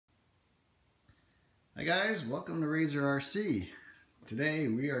Hi guys, welcome to Razor RC. Today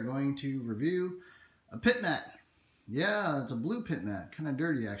we are going to review a pit mat. Yeah, it's a blue pit mat, kind of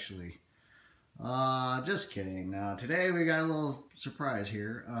dirty actually. Just kidding. Today we got a little surprise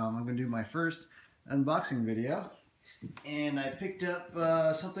here. I'm going to do my first unboxing video, and I picked up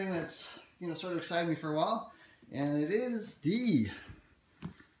something that's sort of excited me for a while, and it is the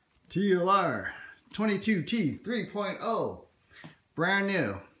TLR 22T 3.0, brand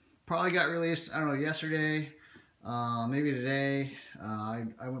new. Probably got released, I don't know, yesterday, maybe today. I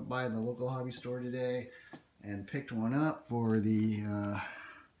went by the local hobby store today and picked one up for the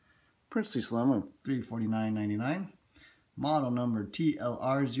Princely Slim of $349.99. Model number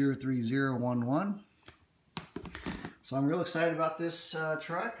TLR 03011. So I'm real excited about this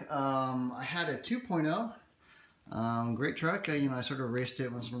truck. I had a 2.0. Great truck. I sort of raced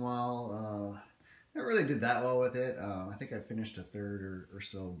it once in a while. I really did that well with it. I think I finished a third or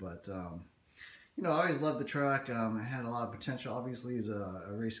so, but I always loved the truck. It had a lot of potential, obviously, as a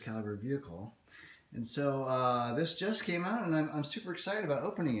race caliber vehicle. And so this just came out, and I'm super excited about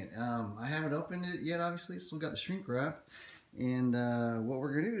opening it. I haven't opened it yet, obviously. Still got the shrink wrap. And what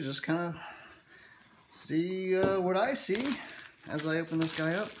we're going to do is just kind of see what I see as I open this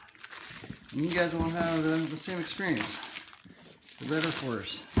guy up. And you guys won't have the same experience, for better or for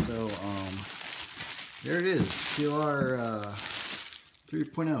worse. So, there it is, TLR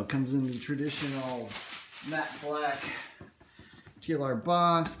 3.0. Comes in the traditional matte black TLR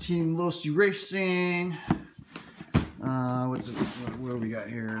box. Team Losi Racing. What do we got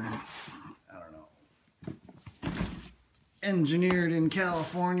here? I don't know. Engineered in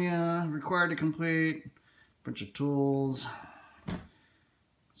California. Required to complete. Bunch of tools.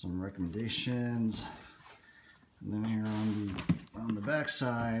 Some recommendations. And then here on the back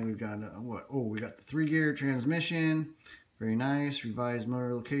side, we've got we got the 3-gear transmission, very nice. Revised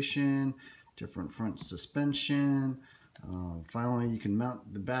motor location, different front suspension. Finally, you can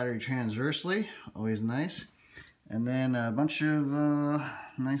mount the battery transversely, always nice. And then a bunch of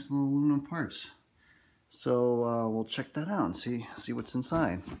nice little aluminum parts. So we'll check that out and see what's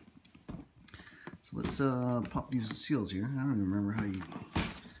inside. So let's pop these seals here. I don't even remember how you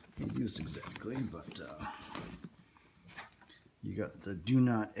do this exactly, but you got the do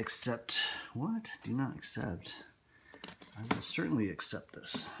not accept. What? Do not accept. I will certainly accept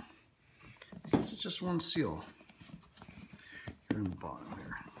this. This is just one seal. Here in the bottom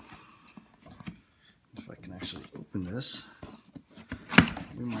here. If I can actually open this,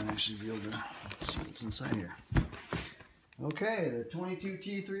 we might actually be able to see what's inside here. Okay, the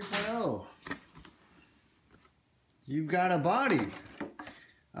 22T 3.0. You've got a body.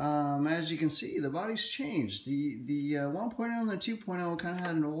 As you can see, the body's changed. The 1.0 and the 2.0 kind of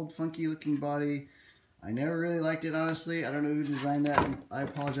had an old, funky looking body. I never really liked it, honestly. I don't know who designed that. I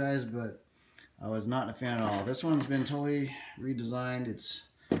apologize, but I was not a fan at all. This one's been totally redesigned. It's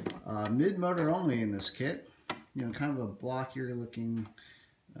mid-motor only in this kit. Kind of a blockier looking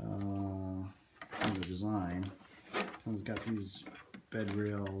kind of design. It's got these bed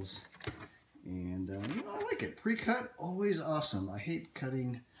rails. And I like it. Pre-cut, always awesome. I hate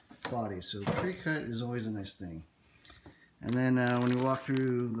cutting bodies, so pre-cut is always a nice thing. And then when you walk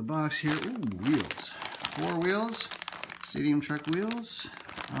through the box here, ooh, wheels. 4 wheels, stadium truck wheels.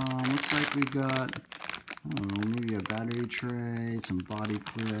 Looks like we got, I don't know, maybe a battery tray, some body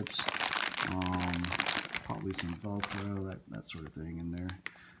clips, probably some Velcro, that sort of thing in there.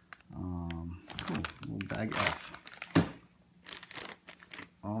 Cool, little bag F.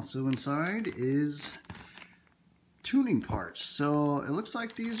 Also inside is tuning parts. So it looks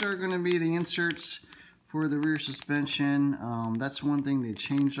like these are going to be the inserts for the rear suspension. That's one thing they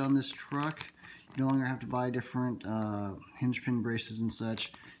changed on this truck. You no longer have to buy different hinge pin braces and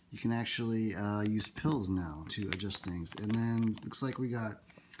such. You can actually use pills now to adjust things. And then looks like we got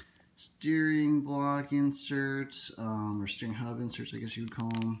steering block inserts, or steering hub inserts, I guess you would call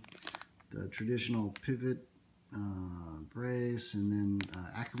them. The traditional pivot brace, and then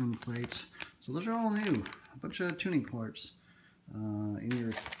Ackerman plates. So those are all new. A bunch of tuning parts in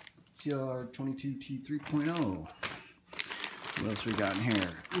your TLR 22T 3.0. What else we got in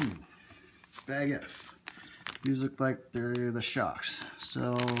here? Ooh, bag F. These look like they're the shocks.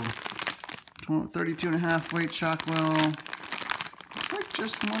 So 32.5 weight shock well. Looks like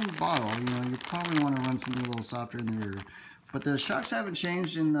just one bottle. You probably want to run something a little softer in the rear. But the shocks haven't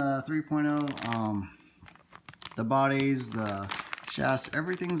changed in the 3.0. The bodies, the shafts,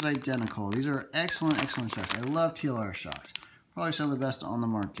 everything's identical. These are excellent shocks. I love TLR shocks. Probably some of the best on the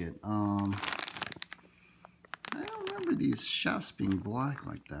market. I don't remember these shafts being black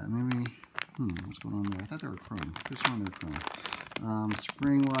like that. Maybe, what's going on there? I thought they were chrome. This one they're chrome.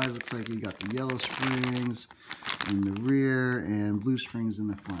 Spring-wise, looks looks like you got the yellow springs in the rear and blue springs in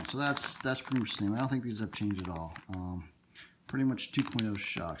the front. So that's pretty much the same. I don't think these have changed at all. Pretty much 2.0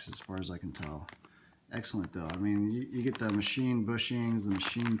 shocks as far as I can tell. Excellent though. I mean, you get the machine bushings, the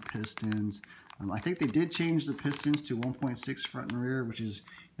machine pistons. I think they did change the pistons to 1.6 front and rear, which is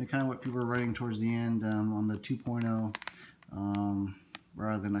kind of what people are running towards the end on the 2.0,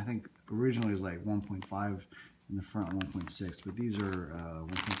 rather than, I think originally it was like 1.5 in the front, 1.6, but these are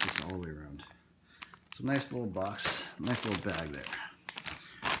 1.6 all the way around. So nice little box, nice little bag there.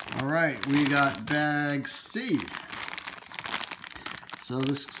 All right, we got bag C. So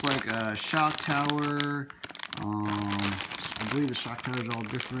this looks like a shock tower. I believe the shock tower is all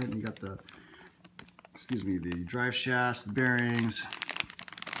different. You got the, the drive shafts, the bearings.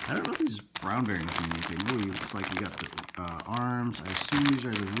 I don't know if these brown bearings are anything. Ooh, it looks like you got the arms. I assume these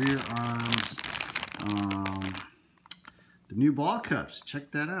are the rear arms. The new ball cups.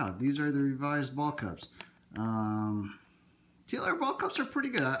 Check that out. These are the revised ball cups. TLR ball cups are pretty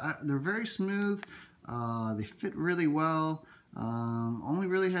good. They're very smooth. They fit really well. Only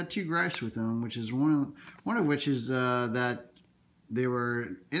really had 2 gripes with them, which is one of which is that they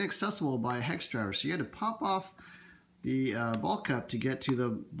were inaccessible by a hex driver. So you had to pop off the ball cup to get to the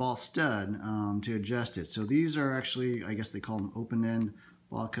ball stud to adjust it. So these are actually, I guess they call them open-end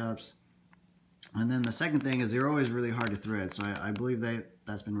ball cups. And then the second thing is they're always really hard to thread. So I believe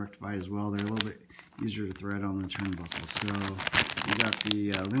that's been rectified as well. They're a little bit easier to thread on the turnbuckle. So you got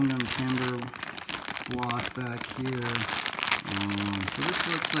the aluminum timber block back here. So this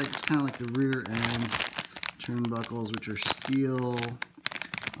looks like it's kind of like the rear end turnbuckles, which are steel.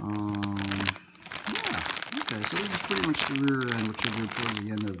 Yeah, okay, so this is pretty much the rear end, which will be towards the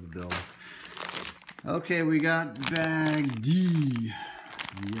end of the build. Okay, we got bag D.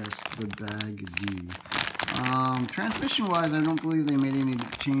 Yes, the bag D. Transmission-wise, I don't believe they made any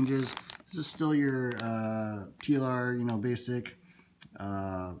changes. This is still your TLR, basic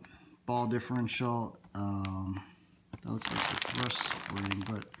ball differential. That looks like the thrust spring,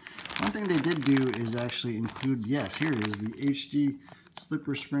 but one thing they did do is actually include, yes, here it is, the HD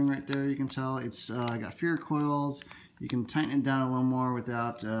slipper spring right there. You can tell it's got fewer coils. You can tighten it down a little more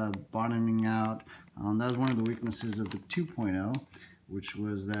without bottoming out. That was one of the weaknesses of the 2.0, which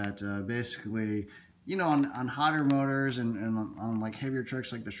was that basically, on hotter motors and on like heavier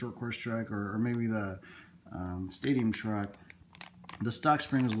trucks like the short course truck or maybe the stadium truck, the stock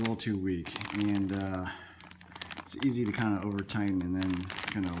spring was a little too weak, and it's easy to kind of over tighten and then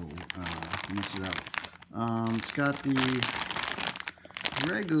kind of mess it up. It's got the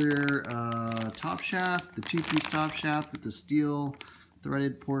regular top shaft, the 2-piece top shaft with the steel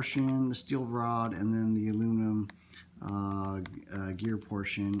threaded portion, the steel rod, and then the aluminum gear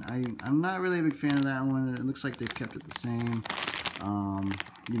portion. I'm not really a big fan of that one. It looks like they've kept it the same.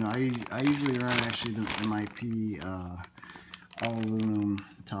 I usually run actually the MIP all aluminum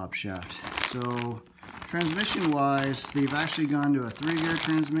top shaft. So transmission wise, they've actually gone to a 3-gear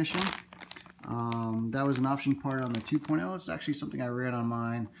transmission. That was an option part on the 2.0. It's actually something I read on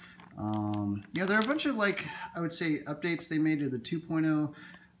mine. There are a bunch of, I would say, updates they made to the 2.0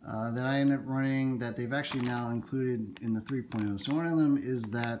 that I ended up running that they've actually now included in the 3.0. So one of them is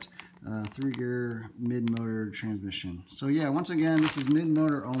that 3-gear mid-motor transmission. So yeah, once again, this is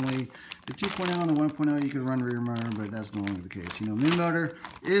mid-motor only. The 2.0 and the 1.0 you could run rear motor, but that's no longer the case. Mid-motor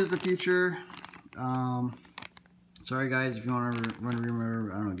is the future. Sorry guys, if you want to run a rear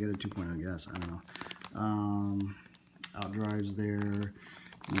motor, I don't know, get a 2.0, I guess, I don't know. Outdrives there.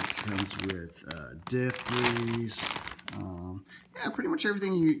 It comes with diff grease. Yeah, pretty much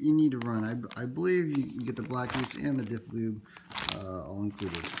everything you need to run. I believe you get the black grease and the diff lube all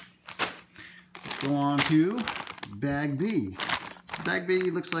included. Let's go on to bag B. So bag B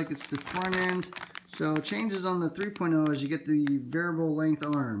looks like it's the front end. So changes on the 3.0 is you get the variable length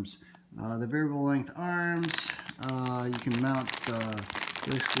arms. The variable length arms, you can mount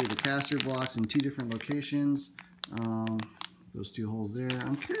basically the caster blocks in 2 different locations. Those 2 holes there.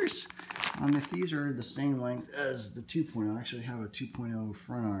 I'm curious if these are the same length as the 2.0. I actually have a 2.0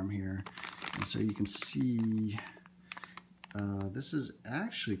 front arm here, and so you can see this is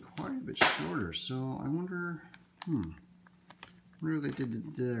actually quite a bit shorter. So I wonder, what they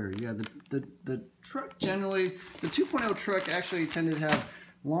did there. Yeah, the truck generally, the 2.0 truck actually tended to have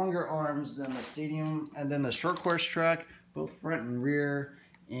longer arms than the stadium and then the short course truck, both front and rear.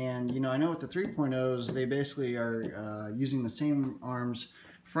 And I know with the 3.0s, they basically are using the same arms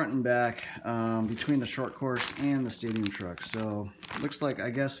front and back between the short course and the stadium truck. So it looks like, I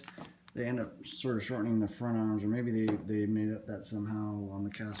guess, they end up sort of shortening the front arms, or maybe they made up that somehow on the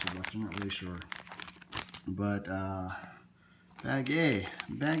caster blocks. I'm not really sure. But Bag A.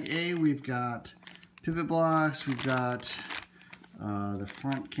 Bag A, we've got pivot blocks, we've got the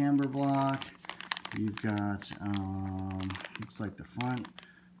front camber block, we've got, looks like the front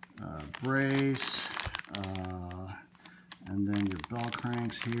brace, and then your bell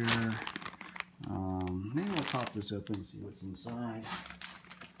cranks here. Maybe we'll pop this open and see what's inside.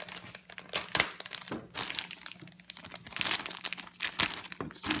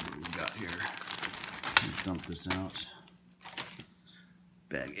 Let's see what we've got here. Let's dump this out.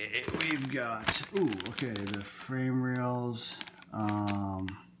 Bag A, we've got, ooh, okay, the frame rails.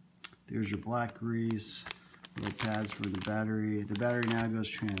 There's your black grease, little pads for the battery. The battery now goes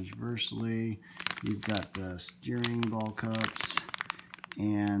transversely. You've got the steering ball cups,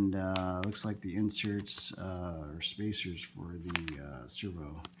 and looks like the inserts or spacers for the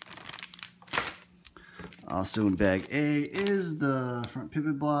servo. Also in bag A is the front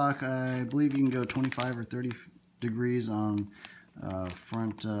pivot block. I believe you can go 25 or 30 degrees on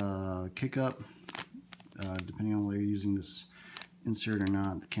front kick up, depending on whether you're using this insert or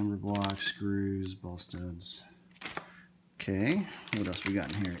not. The camber block, screws, ball studs. Okay, what else we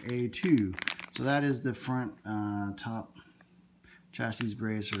got in here? A2. So that is the front top chassis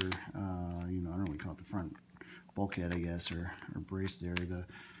brace, or you know, I don't really call it the front bulkhead, I guess, or brace there. The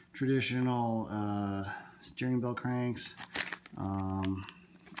traditional steering bell cranks, and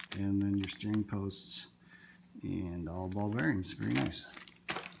then your steering posts, and all ball bearings. Very nice.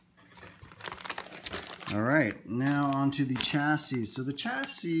 All right, now onto the chassis. So the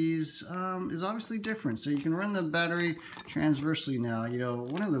chassis is obviously different. So you can run the battery transversely now. You know,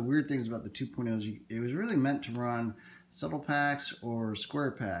 one of the weird things about the 2.0 is it was really meant to run subtle packs or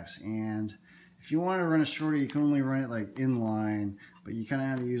square packs. And if you want to run a shorty, you can only run it like inline, but you kind of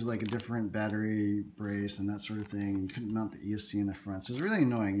have to use like a different battery brace and that sort of thing. You couldn't mount the ESC in the front. So it's really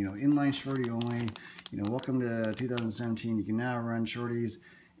annoying, you know, inline shorty only. You know, welcome to 2017. You can now run shorties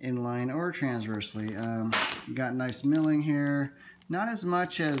inline or transversely. You got nice milling here. Not as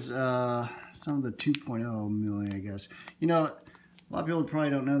much as some of the 2.0 milling, I guess. You know, a lot of people probably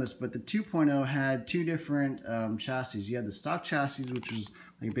don't know this, but the 2.0 had two different chassis. You had the stock chassis, which was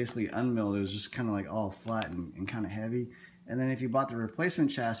like basically unmilled. It was just kind of like all flat and kind of heavy. And then if you bought the replacement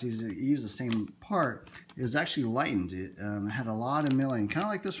chassis, it used the same part. It was actually lightened. It had a lot of milling, kind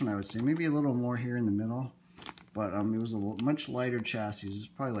of like this one, I would say. Maybe a little more here in the middle. But it was a much lighter chassis. It's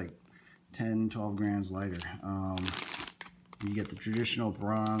probably like 10, 12 grams lighter. You get the traditional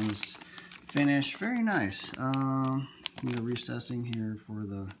bronzed finish. Very nice. You know, recessing here for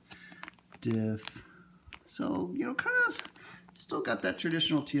the diff. So, you know, kind of still got that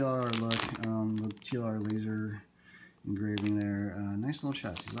traditional TLR look. The TLR laser engraving there. Nice little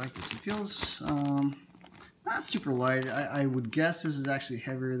chassis. I like this. It feels not super light. I would guess this is actually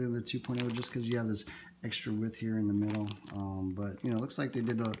heavier than the 2.0 just because you have this extra width here in the middle, but you know, it looks like they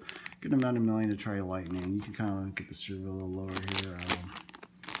did a good amount of milling to try to lighten it. And you can kind of get the servo a little lower here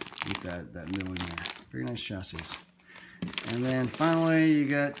with that milling there. Very nice chassis. And then finally, you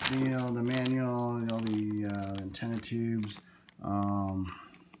got you know, the manual, all the antenna tubes,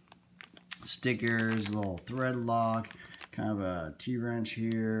 stickers, little thread lock, kind of a T-wrench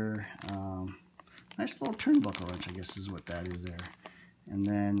here. Nice little turnbuckle wrench, I guess is what that is there. And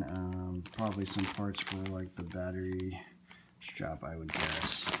then probably some parts for like the battery strap, I would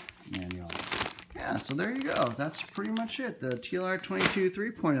guess. Manual. Yeah, so there you go. That's pretty much it. The TLR 22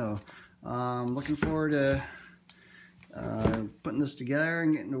 3.0. Looking forward to putting this together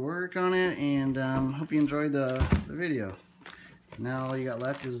and getting to work on it. And hope you enjoyed the video. Now all you got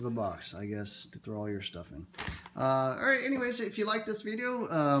left is the box, I guess, to throw all your stuff in. Alright, anyways, if you like this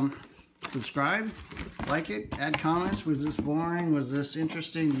video, subscribe, like it, add comments. Was this boring? Was this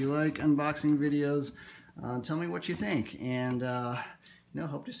interesting? Do you like unboxing videos? Tell me what you think, and you know,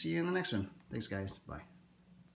 hope to see you in the next one. Thanks guys, bye.